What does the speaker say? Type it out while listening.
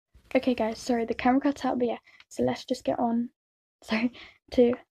Okay guys, sorry the camera cut out, but yeah, so let's just get on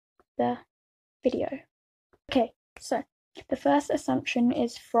to the video. Okay, so the first assumption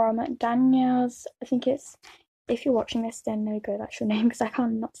is from Danielle's, I think it's, if you're watching this then there you go, that's your name because I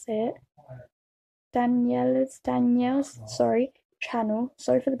can't not say it. Danielle's, sorry, channel.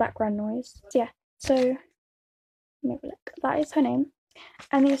 Sorry for the background noise. Yeah, so maybe look, that is her name.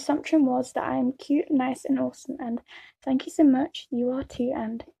 And the assumption was that I am cute, nice, and awesome. And thank you so much. You are too.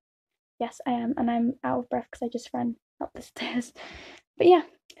 And yes, I am. And I'm out of breath because I just ran up the stairs. But yeah,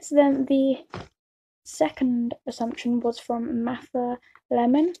 so then the second assumption was from Matha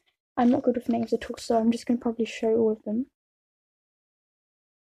Lemon. I'm not good with names at all, so I'm just going to probably show all of them.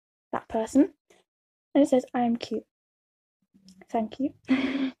 That person. And it says, I am cute. Thank you.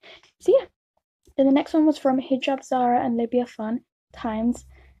 So yeah. Then the next one was from Hijab Zara and Libya Fun Times.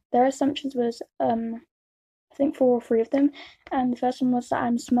 Their assumptions was I think 4 or 3 of them, and the first one was that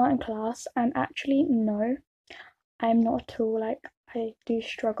I'm smart in class, and actually no, I'm not at all. Like I do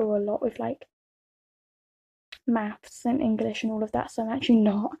struggle a lot with like maths and English and all of that, so I'm actually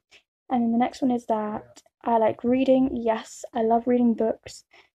not. And then the next one is that I like reading. Yes, I love reading books.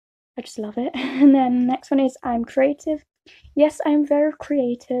 I just love it. And then the next one is I'm creative. Yes, I'm very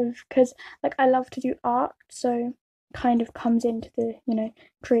creative because like I love to do art, so kind of comes into the,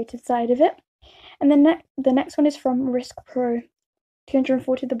 creative side of it. And then the next one is from Risk Pro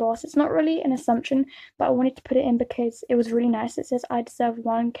 240 the boss. It's not really an assumption, but I wanted to put it in because it was really nice. It says I deserve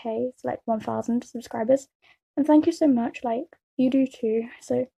 1k, it's like 1,000 subscribers. And thank you so much. Like you do too.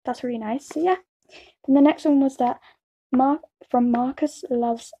 So that's really nice. So yeah. And the next one was that from Marcus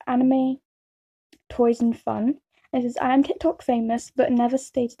loves anime, toys and fun. It says I am TikTok famous but never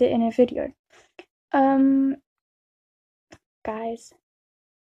stated it in a video. Guys,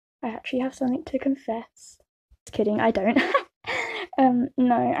 I actually have something to confess. Just kidding, I don't.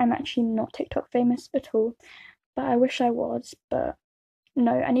 No, I'm actually not TikTok famous at all, but I wish I was, but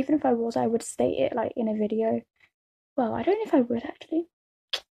no, and even if I was, I would state it like in a video. Well, I don't know if I would actually.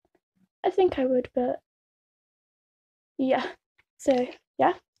 I think I would, but yeah. So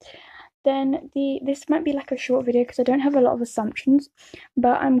yeah. Then this might be like a short video because I don't have a lot of assumptions,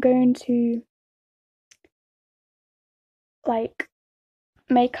 but I'm going to like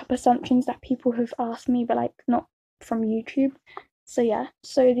make up assumptions that people have asked me, but like not from YouTube. So yeah.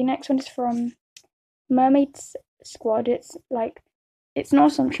 So the next one is from Mermaids Squad. It's like it's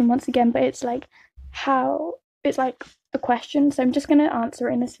not assumption once again, but it's like how it's like a question. So I'm just gonna answer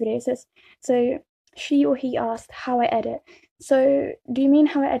it in this video. It says, so she or he asked how I edit. So do you mean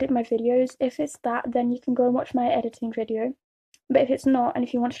how I edit my videos? If it's that, then you can go and watch my editing video. But if it's not, and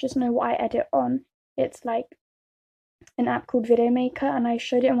if you want to just know what I edit on, it's like an app called Video Maker, and I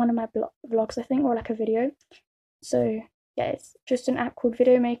showed it in one of my vlogs, I think, or like a video. So yeah, it's just an app called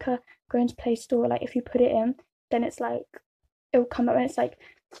Video Maker. Go into Play Store. Like if you put it in, then it's like it'll come up and it's like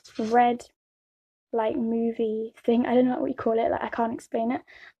red, like movie thing. I don't know what you call it. Like I can't explain it,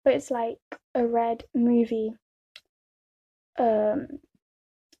 but it's like a red movie um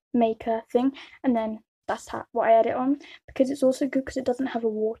maker thing, and then that's what I edit on, because it's also good because it doesn't have a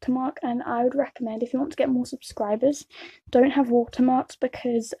watermark. And I would recommend, if you want to get more subscribers, don't have watermarks,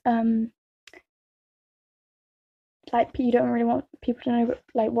 because like you don't really want people to know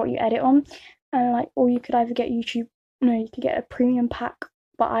like what you edit on, and like, or you could either get YouTube, no, you could get a premium pack,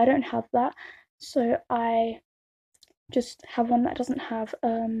 but I don't have that, so I just have one that doesn't have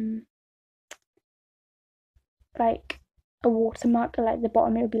like a watermark. Like the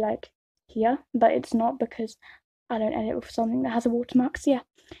bottom it would be like here, but it's not because I don't edit with something that has a watermark. So yeah,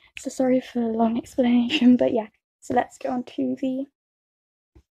 so sorry for the long explanation, but yeah, so let's get on to the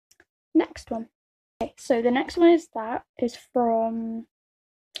next one. Okay, so the next one is from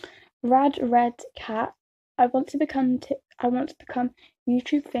Rad Red Cat. I want to become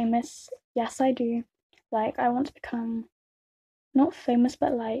YouTube famous. Yes, I do. Like I want to become not famous,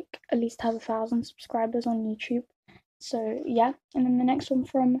 but like at least have 1,000 subscribers on YouTube. So yeah, and then the next one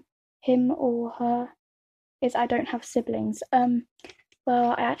from him or her is I don't have siblings.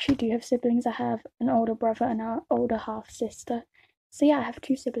 Well, I actually do have siblings. I have an older brother and an older half sister. So yeah, I have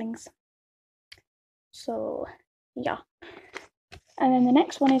 2 siblings. So yeah. And then the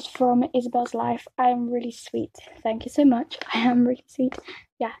next one is from Isabel's Life. I am really sweet. Thank you so much. I am really sweet.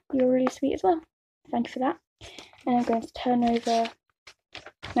 Yeah, you're really sweet as well. Thank you for that. And I'm going to turn over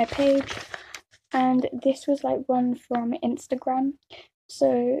my page. And this was like one from Instagram.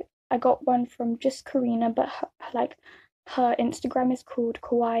 So I got one from just Karina, but her Instagram is called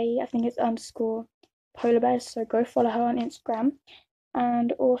Kawaii. I think it's underscore polar bears. So go follow her on Instagram.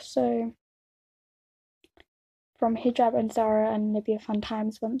 And also from Hijab and Zara and Libya Fun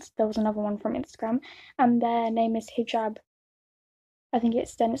Times once. There was another one from Instagram, and their name is Hijab. I think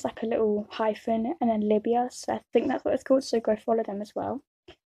it's like a little hyphen and then Libya, so I think that's what it's called. So go follow them as well.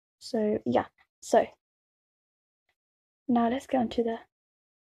 So yeah, so now let's go on to the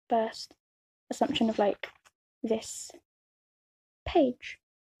first assumption of like this page.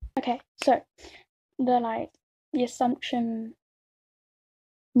 Okay, so the assumption,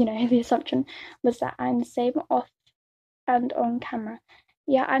 the assumption was that I'm the same off and on camera.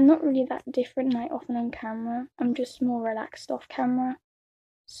 Yeah, I'm not really that different like off and on camera. I'm just more relaxed off camera.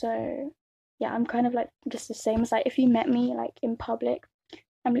 So yeah, I'm kind of like just the same as like if you met me like in public,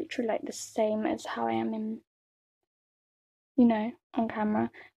 I'm literally like the same as how I am in, on camera,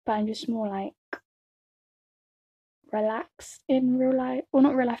 but I'm just more like relaxed in real life, or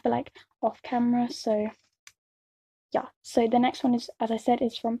not real life, but like off camera. So yeah, so the next one is, as I said,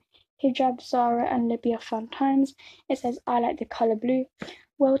 is from Hijab, Zara and Libya Fun Times. It says, I like the colour blue.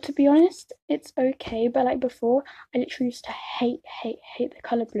 Well, to be honest, it's okay, but like before, I literally used to hate the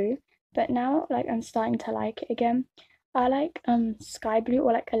colour blue, but now like I'm starting to like it again. I like sky blue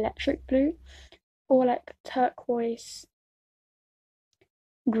or like electric blue or like turquoise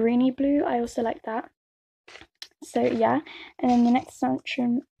greeny blue. I also like that. So yeah, and then the next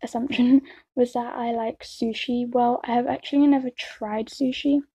assumption was that I like sushi. Well, I have actually never tried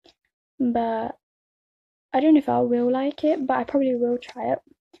sushi, but I don't know if I will like it, but I probably will try it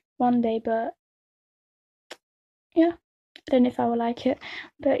one day. But yeah, I don't know if I will like it,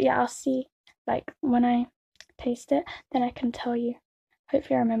 but yeah, I'll see. Like when I taste it, then I can tell you.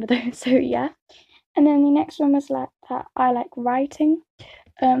 Hopefully, I remember those. So yeah, and then the next one was like that I like writing.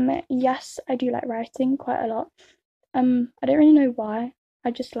 Yes, I do like writing quite a lot. I don't really know why. I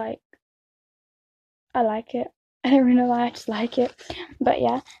just I like it. I don't really know why, I just like it. But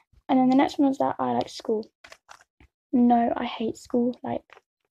yeah. And then the next one was that I like school. No, I hate school. Like,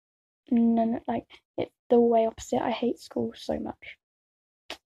 no, like, it's the way opposite. I hate school so much.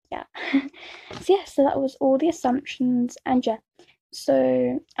 Yeah. So yeah, so that was all the assumptions. And yeah,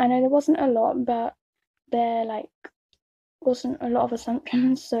 so I know there wasn't a lot, but there wasn't a lot of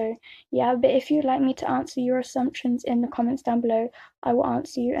assumptions. So yeah, but if you'd like me to answer your assumptions in the comments down below, I will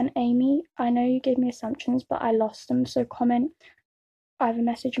answer you. And Aimee, I know you gave me assumptions, but I lost them. So comment, either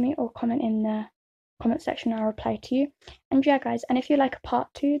message me or comment in the comment section. I'll reply to you. And yeah, guys, and if you like a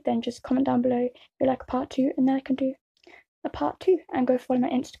part 2, then just comment down below if you like a part 2, and then I can do a part 2. And go follow my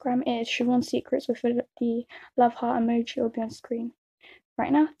Instagram. It is Siobhan Secrets with the love heart emoji. Will be on screen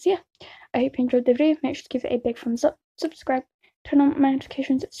right now. So yeah, I hope you enjoyed the video. Make sure to give it a big thumbs up, subscribe, turn on my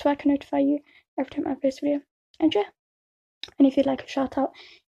notifications so I can notify you every time I post a video. And yeah, and if you'd like a shout out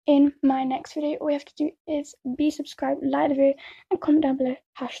in my next video, all you have to do is be subscribed, like the video, and comment down below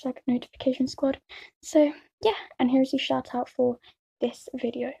 #notification squad. So yeah, and here's your shout out for this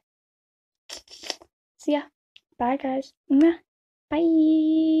video. So yeah, bye guys.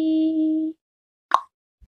 Bye.